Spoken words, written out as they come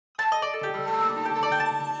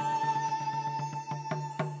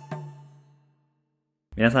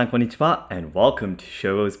皆さんこんにちは and welcome to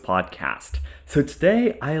Shogo's podcast. So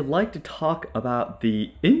today I'd like to talk about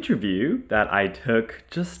the interview that I took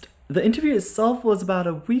the interview itself was about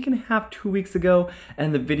a week and a half, 2 weeks ago,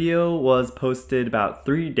 and the video was posted about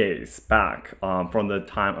 3 days back from the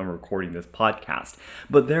time I'm recording this podcast.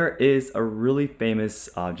 But there is a really famous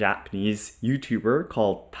Japanese YouTuber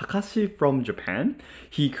called Takashii from Japan.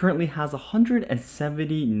 He currently has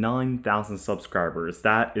 179,000 subscribers.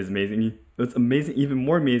 That is amazing. What's amazing, even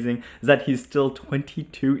more amazing, is that he's still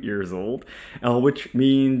 22 years old, which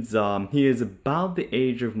means he is about the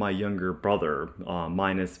age of my younger brother,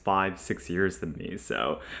 minus 5-6 years than me.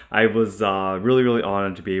 So I was really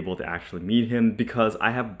honored to be able to actually meet him because I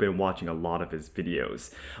have been watching a lot of his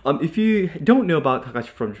videos. If you don't know about Takashii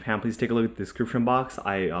from Japan, please take a look at the description box.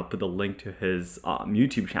 I put the link to his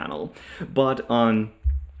YouTube channel. But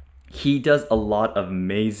he does a lot of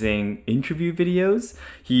amazing interview videos.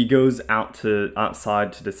 He goes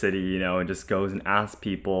outside to the city, and just goes and asks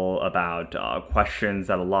people about questions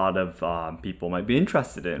that a lot of people might be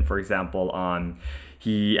interested in. For example,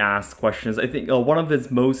 he asks questions. I think one of his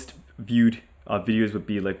most viewed videos would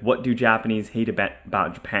be like, what do Japanese hate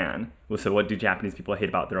about Japan? So what do Japanese people hate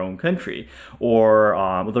about their own country? Or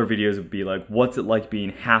other videos would be like, what's it like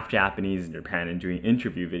being half Japanese in Japan, and doing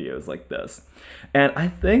interview videos like this. And I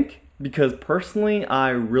think, because personally, I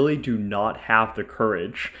really do not have the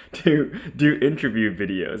courage to do interview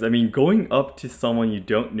videos. I mean, going up to someone you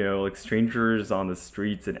don't know, like strangers on the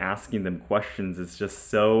streets, and asking them questions is just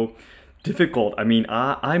so difficult. I mean,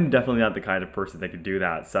 I'm definitely not the kind of person that could do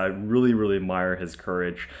that, so I really admire his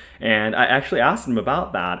courage. And I actually asked him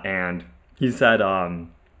about that, and he said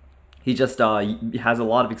he just has a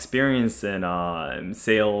lot of experience in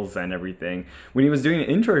sales and everything. When he was doing an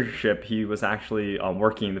internship, he was actually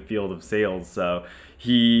working in the field of sales, so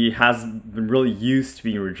he has been really used to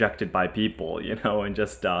being rejected by people, and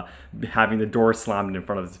just having the door slammed in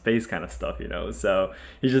front of his face kind of stuff, So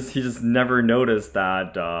he just never noticed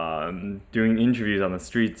that doing interviews on the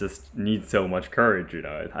streets just needs so much courage,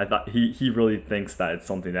 I thought he really thinks that it's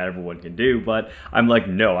something that everyone can do, but I'm like,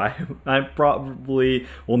 no, I probably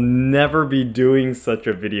will never be doing such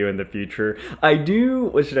a video in the future. I do,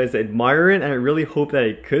 what should I say, admire it, and I really hope that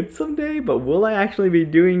I could someday, but will I actually be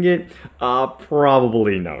doing it?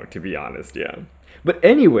 Probably no, to be honest, yeah. But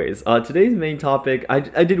anyways, today's main topic, I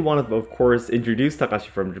did want to, of course, introduce Takashii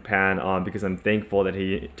from Japan because I'm thankful that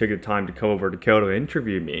he took the time to come over to Kyoto and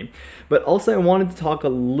interview me. But also I wanted to talk a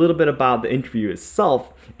little bit about the interview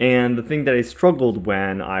itself and the thing that I struggled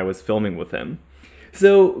when I was filming with him.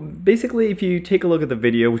 So basically, if you take a look at the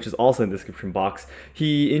video, which is also in the description box,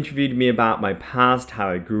 he interviewed me about my past,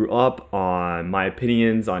 how I grew up, on my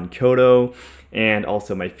opinions on Kyoto, and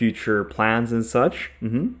also my future plans and such.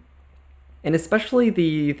 And especially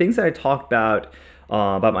the things that I talked about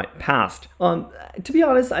my past. To be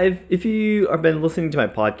honest, if you have been listening to my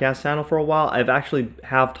podcast channel for a while, I've actually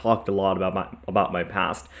have talked a lot about my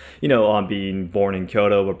past. Being born in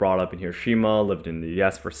Kyoto but brought up in Hiroshima, lived in the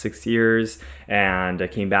US for 6 years, and I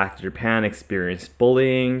came back to Japan, experienced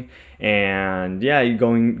bullying, and yeah,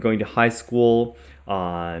 going to high school.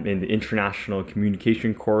 In the international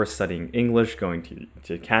communication course, studying English, going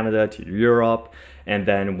to Canada, to Europe, and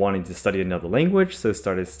then wanting to study another language, so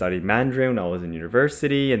started studying Mandarin when I was in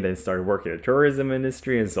university, and then started working in the tourism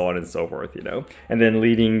industry, and so on and so forth, and then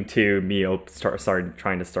leading to me started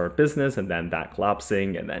trying to start a business, and then that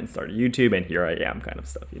collapsing, and then started YouTube, and here I am, kind of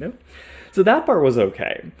stuff, So that part was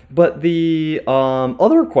okay, but the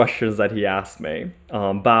other questions that he asked me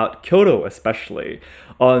about Kyoto especially,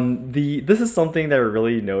 this is something that I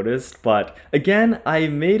really noticed, but again, I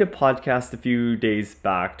made a podcast a few days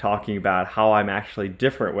back talking about how I'm actually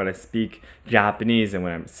different when I speak Japanese and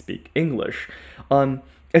when I speak English,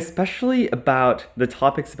 especially about the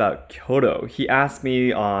topics about Kyoto. He asked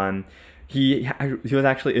me he was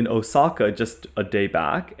actually in Osaka just a day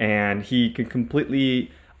back, and he could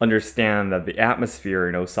completely understand that the atmosphere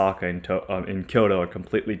in Osaka and in Kyoto are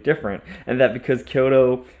completely different, and that because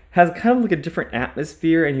Kyoto has kind of like a different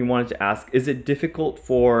atmosphere, and he wanted to ask, is it difficult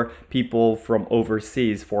for people from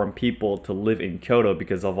overseas, foreign people, to live in Kyoto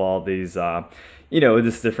because of all these,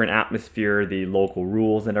 this different atmosphere, the local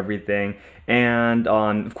rules and everything? And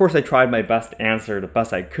of course I tried my best to answer the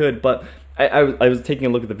best I could, but I was taking a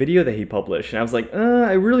look at the video that he published, and I was like,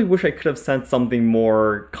 I really wish I could have sent something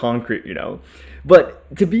more concrete,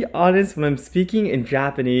 But to be honest, when I'm speaking in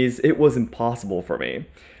Japanese, it was impossible for me.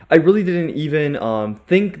 I really didn't even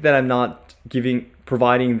think that I'm not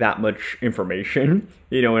providing that much information,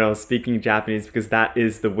 when I was speaking Japanese, because that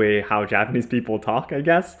is the way how Japanese people talk, I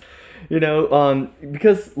guess.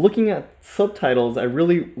 Because looking at subtitles, I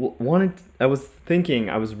really I was thinking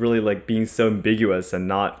I was really like being so ambiguous and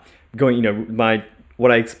not going, what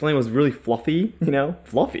I explained was really fluffy,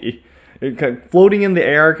 fluffy, kind of floating in the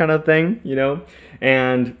air kind of thing,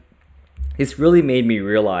 and it's really made me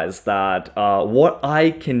realize that what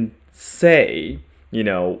I can say,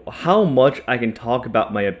 how much I can talk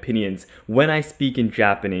about my opinions when I speak in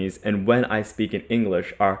Japanese and when I speak in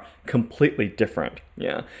English are completely different.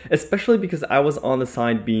 Yeah, especially because I was on the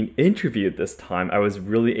side being interviewed this time, I was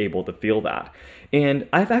really able to feel that. And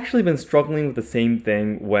I've actually been struggling with the same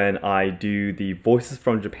thing when I do the Voices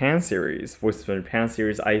from Japan series. Voices from Japan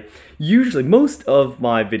series, most of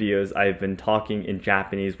my videos, I've been talking in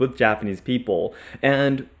Japanese with Japanese people.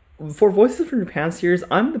 And for Voices from Japan series,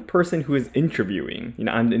 I'm the person who is interviewing.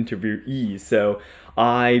 I'm the interviewee, so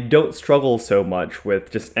I don't struggle so much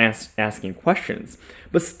with just asking questions.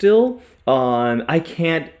 But still, I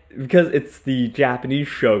can't, because it's the Japanese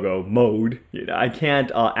Shogo mode, I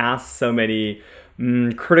can't ask so many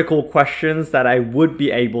critical questions that I would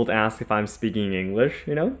be able to ask if I'm speaking English,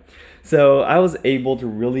 So I was able to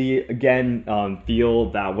really, again,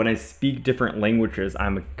 feel that when I speak different languages,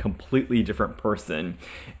 I'm a completely different person.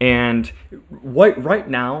 And right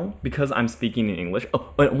now, because I'm speaking in English,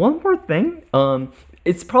 but one more thing,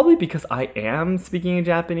 it's probably because I am speaking in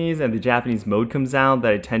Japanese and the Japanese mode comes out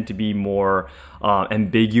that I tend to be more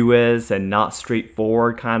ambiguous and not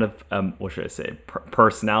straightforward kind of,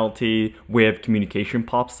 personality, way of communication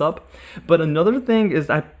pops up. But another thing is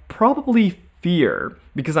I probably fear,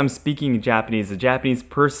 because I'm speaking in Japanese, a Japanese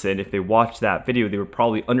person, if they watch that video, they would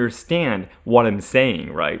probably understand what I'm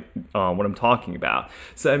saying, right? What I'm talking about.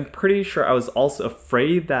 So I'm pretty sure I was also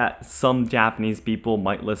afraid that some Japanese people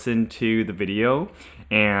might listen to the video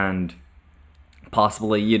and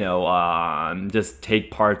possibly, just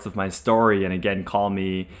take parts of my story and again call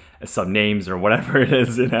me some names or whatever it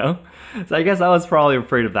is, So I guess I was probably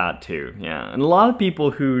afraid of that too, yeah. And a lot of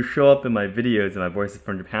people who show up in my videos in my Voices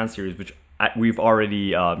from Japan series, which we've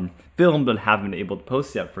already filmed and haven't been able to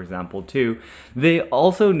post yet, for example, too, they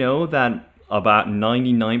also know that about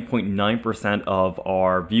 99.9% of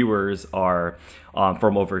our viewers are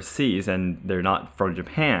from overseas and they're not from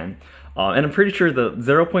Japan. And I'm pretty sure the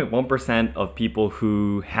 0.1% of people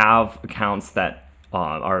who have accounts that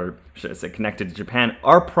are, should I say, connected to Japan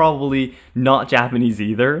are probably not Japanese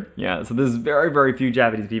either. Yeah, so there's very, very few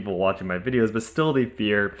Japanese people watching my videos, but still they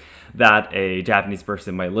fear that a Japanese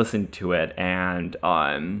person might listen to it and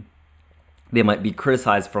they might be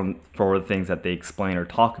criticized for the things that they explain or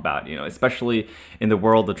talk about, especially in the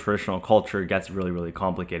world of traditional culture. It gets really, really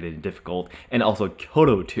complicated and difficult. And also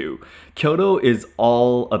Kyoto too. Kyoto is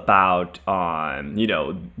all about,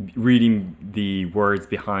 reading the words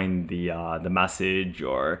behind the message,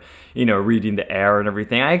 or, reading the air and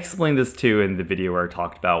everything. I explained this too in the video where I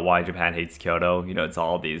talked about why Japan hates Kyoto. It's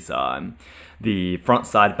all these, the front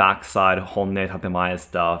side, back side, honne, tatemae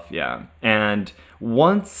stuff, yeah. And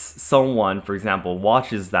once someone, for example,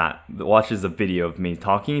 watches a video of me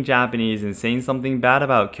talking in Japanese and saying something bad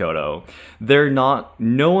about Kyoto,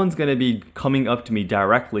 no one's gonna be coming up to me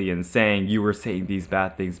directly and saying, you were saying these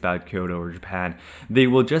bad things about Kyoto or Japan. They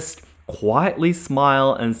will just quietly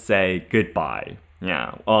smile and say goodbye.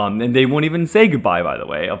 Yeah, and they won't even say goodbye, by the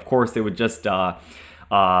way. Of course, they would just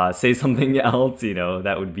say something else,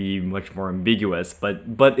 that would be much more ambiguous, but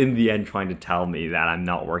in the end trying to tell me that I'm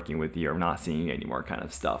not working with you or I'm not seeing you anymore kind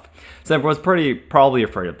of stuff. So everyone's probably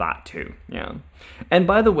afraid of that too, yeah. And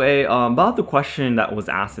by the way, about the question that was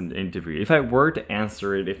asked in the interview, if I were to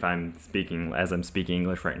answer it as I'm speaking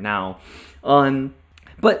English right now,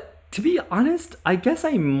 but to be honest, I guess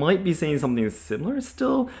I might be saying something similar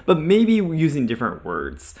still, but maybe using different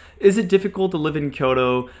words. Is it difficult to live in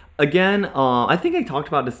Kyoto? Again, I think I talked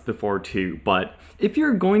about this before too, but if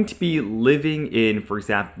you're going to be living in, for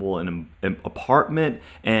example, an apartment,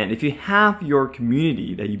 and if you have your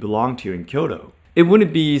community that you belong to in Kyoto, it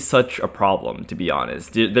wouldn't be such a problem, to be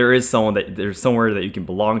honest. There's somewhere that you can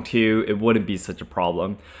belong to. It wouldn't be such a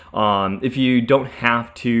problem. If you don't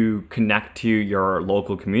have to connect to your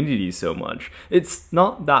local community so much, it's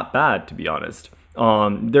not that bad, to be honest.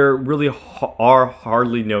 There really are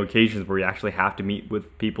hardly no occasions where you actually have to meet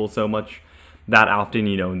with people so much that often,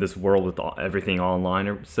 in this world with everything online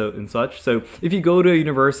or such. So if you go to a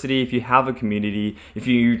university, if you have a community, if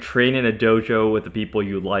you train in a dojo with the people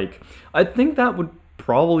you like, I think that would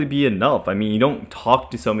probably be enough. I mean, you don't talk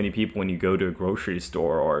to so many people when you go to a grocery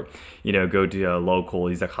store or, go to a local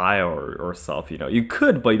izakaya or stuff. You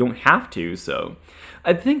could, but you don't have to. So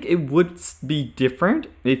I think it would be different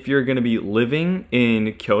if you're going to be living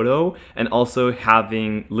in Kyoto and also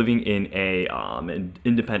living in an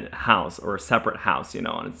independent house or a separate house,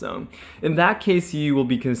 on its own. In that case, you will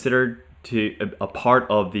be considered to a part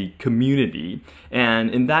of the community,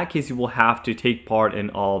 and in that case you will have to take part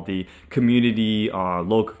in all the community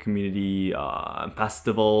local community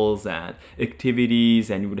festivals and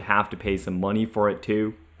activities, and you would have to pay some money for it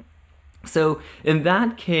too. So in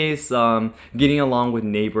that case, getting along with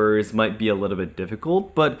neighbors might be a little bit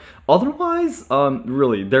difficult, but otherwise,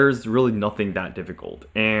 really, there's really nothing that difficult.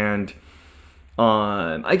 And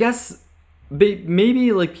I guess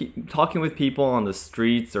maybe like talking with people on the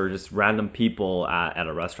streets or just random people at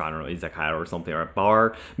a restaurant or izakaya or something, or a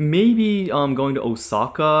bar. Maybe going to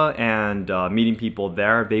Osaka and meeting people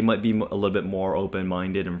there. They might be a little bit more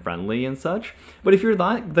open-minded and friendly and such. But if you're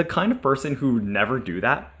the kind of person who would never do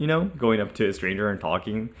that, going up to a stranger and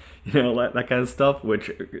talking, that kind of stuff, which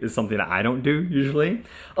is something that I don't do usually,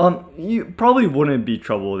 you probably wouldn't be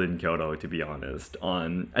troubled in Kyoto, to be honest.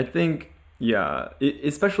 I think, yeah,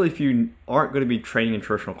 especially if you aren't going to be training in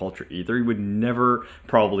traditional culture either, you would never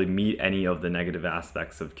probably meet any of the negative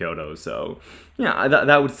aspects of Kyoto. So yeah,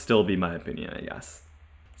 that would still be my opinion, I guess.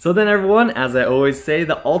 So then everyone, as I always say,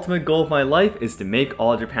 the ultimate goal of my life is to make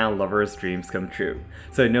all Japan lovers' dreams come true.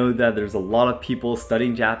 So I know that there's a lot of people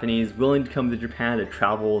studying Japanese, willing to come to Japan to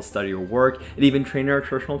travel, study or work, and even train in our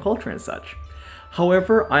traditional culture and such.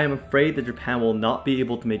 However, I am afraid that Japan will not be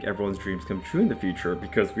able to make everyone's dreams come true in the future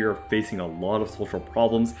because we are facing a lot of social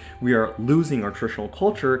problems, we are losing our traditional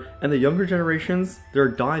culture, and the younger generations, they're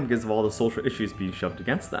dying because of all the social issues being shoved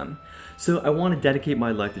against them. So I want to dedicate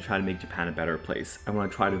my life to try to make Japan a better place. I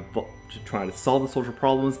want to try to solve the social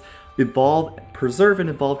problems, preserve and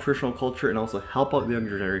evolve traditional culture, and also help out the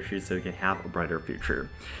younger generations so they can have a brighter future.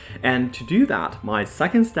 And to do that, my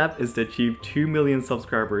second step is to achieve 2 million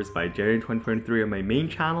subscribers by January 2023 on my main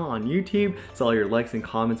channel on YouTube. So all your likes and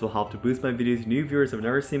comments will help to boost my videos to new viewers who have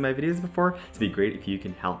never seen my videos before. So it'd be great if you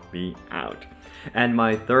can help me out. And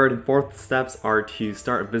my third and fourth steps are to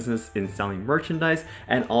start a business in selling merchandise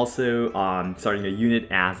and also starting a unit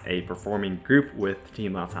as a performing group with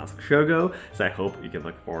Team Last House of Shogo. So I hope you can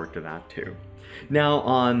look forward to that too. Now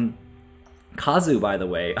Kazu, by the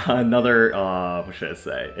way, another, what should I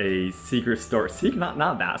say, a secret story.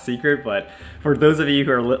 Not that secret, but for those of you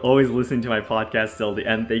who are always listening to my podcast till the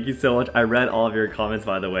end, thank you so much. I read all of your comments,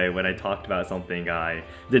 by the way, when I talked about something I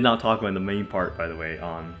did not talk about in the main part, by the way,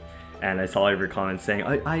 and I saw your comments saying,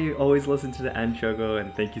 I always listen to the end, Shogo,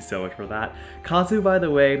 and thank you so much for that. Kazu, by the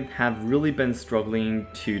way, have really been struggling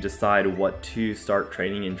to decide what to start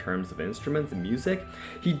training in terms of instruments and music.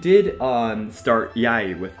 He did start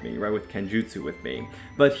Iai with me, right, with Kenjutsu with me,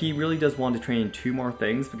 but he really does want to train in 2 more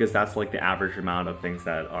things because that's like the average amount of things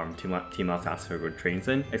that Team Last House of Shogo trains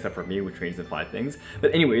in, except for me, which trains in 5 things.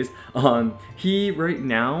 But anyways, he right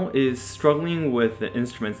now is struggling with the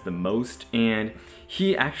instruments the most, and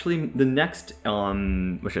he actually, the next,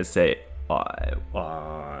 what should I say,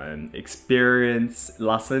 experience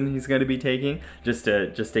lesson he's going to be taking, just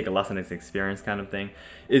take a lesson as experience kind of thing,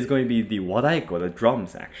 is going to be the wadaiko, the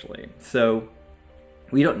drums actually. So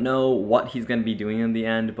we don't know what he's going to be doing in the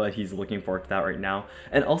end, but he's looking forward to that right now.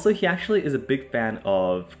 And also he actually is a big fan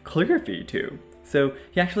of calligraphy too. So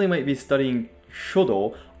he actually might be studying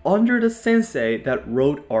shodo under the sensei that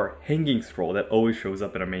wrote our hanging scroll that always shows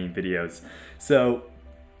up in our main videos. So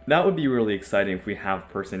that would be really exciting if we have a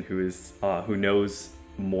person who knows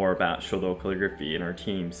more about shodo calligraphy in our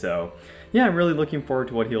team. So yeah, I'm really looking forward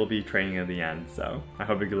to what he'll be training in the end. So I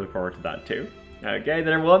hope you can look forward to that too. Okay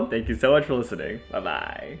then everyone, thank you so much for listening. Bye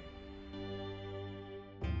bye.